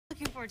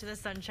forward to the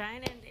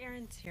sunshine, and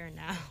Aaron's here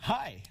now.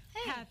 Hi.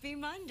 Hey. Happy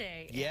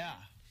Monday. Yeah.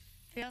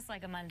 Feels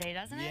like a Monday,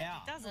 doesn't it? Yeah.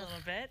 It does a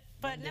little bit.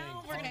 But Monday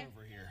now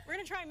we're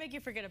gonna try and make you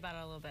forget about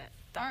it a little bit.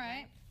 All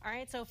right. All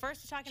right, so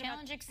first we're talking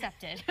Challenge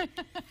accepted.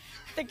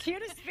 the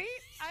cutest feet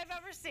I've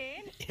ever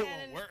seen. It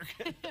won't work.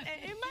 It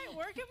might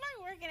work. It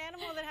might work. An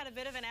animal that had a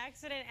bit of an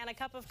accident and a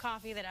cup of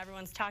coffee that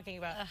everyone's talking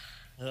about.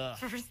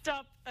 First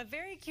up, a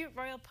very cute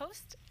royal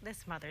post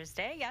this Mother's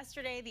Day.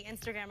 Yesterday, the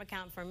Instagram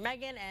account for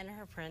Meghan and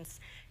her Prince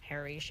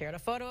Harry shared a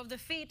photo of the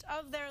feet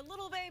of their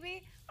little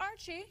baby,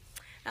 Archie.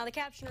 Now, the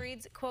caption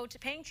reads, quote,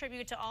 paying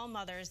tribute to all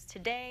mothers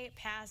today,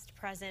 past,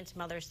 present,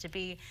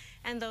 mothers-to-be,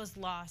 and those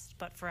lost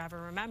but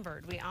forever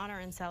remembered. We honor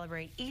and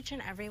celebrate each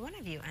and every one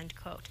of you, end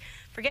quote.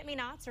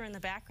 Forget-me-nots are in the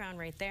background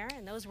right there,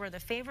 and those were the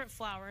favorite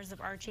flowers of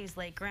Archie's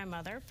late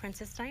grandmother,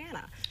 Princess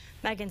Diana.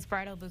 Meghan's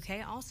bridal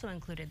bouquet also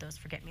included those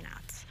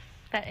forget-me-nots.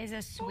 That is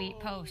a sweet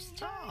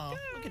post. Oh,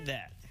 look at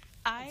that.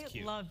 I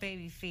love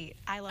baby feet.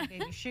 I love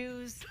baby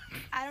shoes.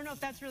 I don't know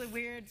if that's really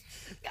weird.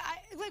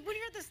 Like when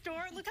you're at the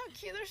store, look how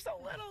cute. They're so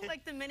little,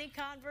 like the mini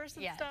Converse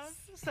and stuff.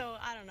 So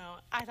I don't know.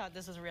 I thought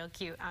this was real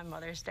cute on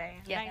Mother's Day.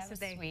 Yeah, nice that was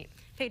that they sweet.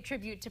 paid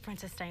tribute to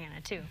Princess Diana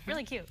too.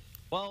 Really cute.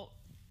 Well,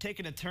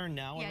 taking a turn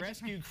now, Yeah, a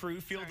rescue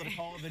crew fielded a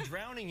call of a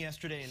drowning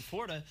yesterday in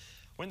Florida.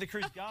 When the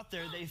crews got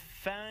there, they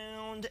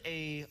found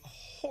a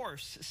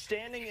horse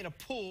standing in a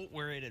pool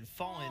where it had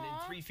fallen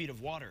in 3 feet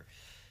of water.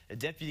 A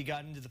deputy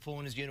got into the pool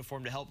in his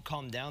uniform to help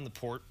calm down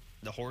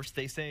the horse.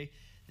 They say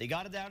they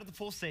got it out of the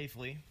pool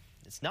safely.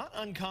 It's not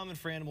uncommon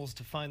for animals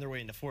to find their way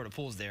into Florida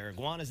pools there.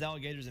 Iguanas,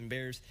 alligators, and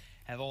bears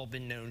have all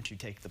been known to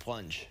take the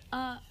plunge.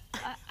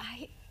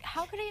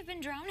 How could he have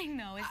been drowning,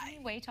 though? Isn't he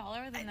way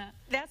taller than the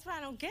That's what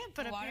I don't get,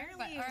 but water?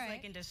 apparently he was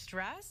like in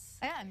distress.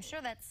 Yeah, I'm sure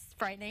that's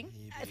frightening.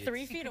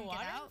 3 feet of couldn't get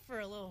water out.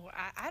 for a little,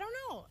 I don't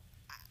know.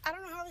 I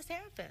don't know how this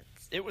happens.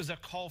 It was a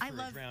call for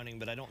a drowning,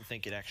 but I don't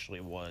think it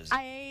actually was.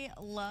 I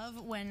love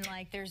when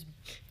there's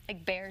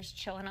bears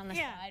chilling on the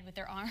side with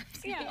their arms.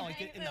 Yeah,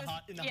 like in the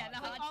hot tub.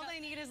 All they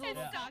need is a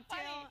little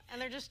cocktail,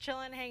 and they're just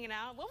chilling, hanging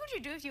out. What would you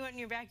do if you went in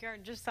your backyard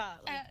and just saw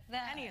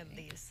any of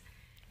these?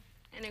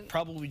 And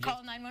probably just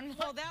call 911.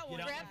 Well, that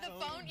one. Grab the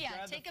phone.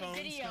 Yeah, take a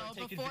video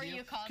before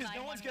you call 911. Because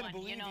no one's going to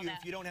believe you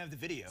if you don't have the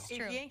video. If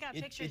you ain't got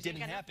pictures, it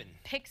didn't happen.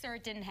 Pics or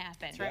it didn't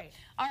happen. That's right.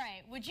 All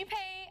right.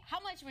 How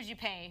much would you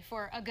pay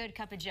for a good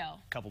cup of joe?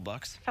 Couple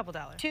bucks. Couple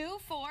dollars. 2,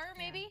 4,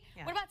 maybe?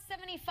 Yeah. What about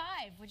 75?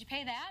 Would you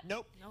pay that?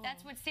 Nope. No.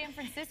 That's what San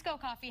Francisco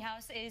Coffee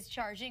House is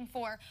charging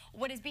for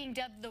what is being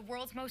dubbed the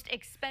world's most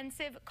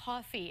expensive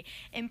coffee.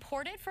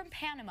 Imported from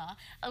Panama,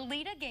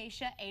 Alita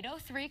Geisha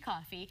 803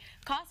 coffee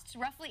costs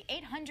roughly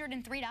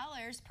 $803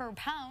 per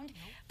pound,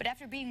 but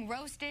after being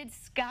roasted,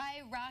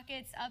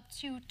 skyrockets up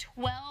to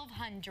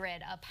 $1,200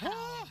 a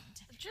pound.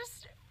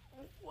 Just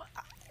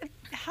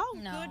how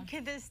good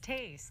could this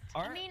taste?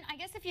 I mean, I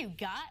guess if you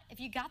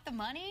got the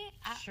money,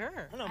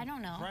 Sure. I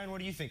don't know. Brian, what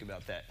do you think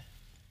about that?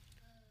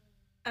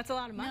 That's a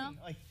lot of money.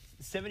 Like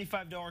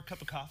 $75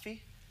 cup of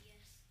coffee?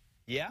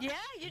 Yes. Yeah?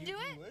 Yeah, you do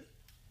it. Would?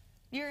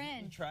 You're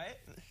in. You try it?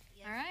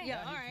 All right.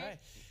 Yeah, all right.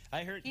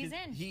 I heard he's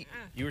in.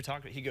 You were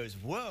talking. He goes,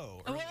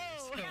 "Whoa!" Whoa!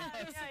 Yeah,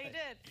 he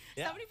did.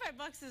 Yeah.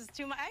 $75 is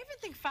too much. I even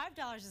think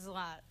 $5 is a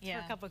lot for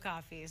a cup of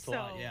coffee. It's a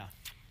lot, yeah.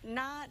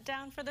 Not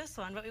down for this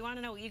one, but we want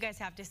to know what you guys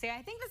have to say.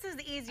 I think this is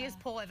the easiest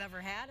poll I've ever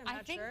had. I'm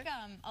not sure.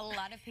 A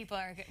lot of people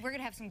we're going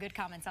to have some good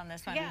comments on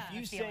this one. Yeah. If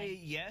you say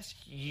yes,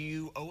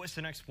 you owe us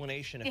an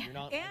explanation if you're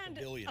not like a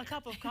billionaire. And a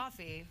cup of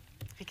coffee,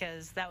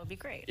 because that would be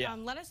great. Yeah.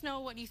 Let us know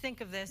what you think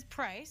of this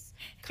price.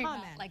 If you're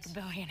Comment. not like a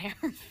billionaire.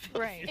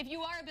 Right. If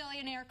you are a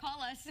billionaire, call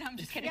us. I'm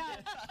just kidding. Yeah.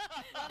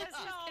 Let us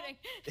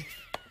know.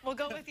 We'll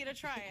go with you to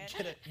try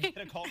it. Get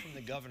a call from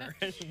the governor,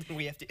 and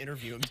we have to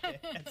interview him.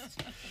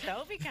 That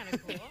would be kind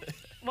of cool.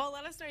 Well,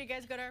 let us know. You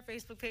guys go to our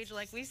Facebook page,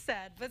 like we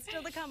said. But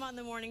still to come on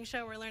the morning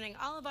show, we're learning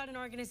all about an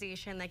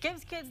organization that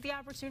gives kids the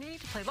opportunity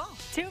to play ball.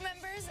 2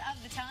 members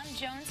of the Tom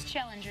Jones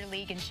Challenger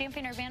League in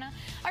Champaign-Urbana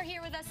are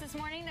here with us this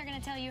morning. They're going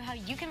to tell you how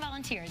you can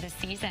volunteer this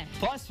season.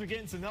 Plus, we're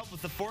getting some help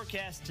with the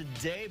forecast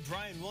today.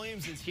 Brian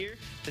Williams is here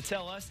to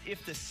tell us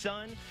if the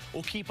sun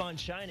will keep on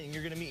shining.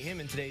 You're going to meet him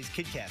in today's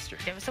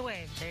KidCaster. Give us a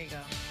wave. There you go.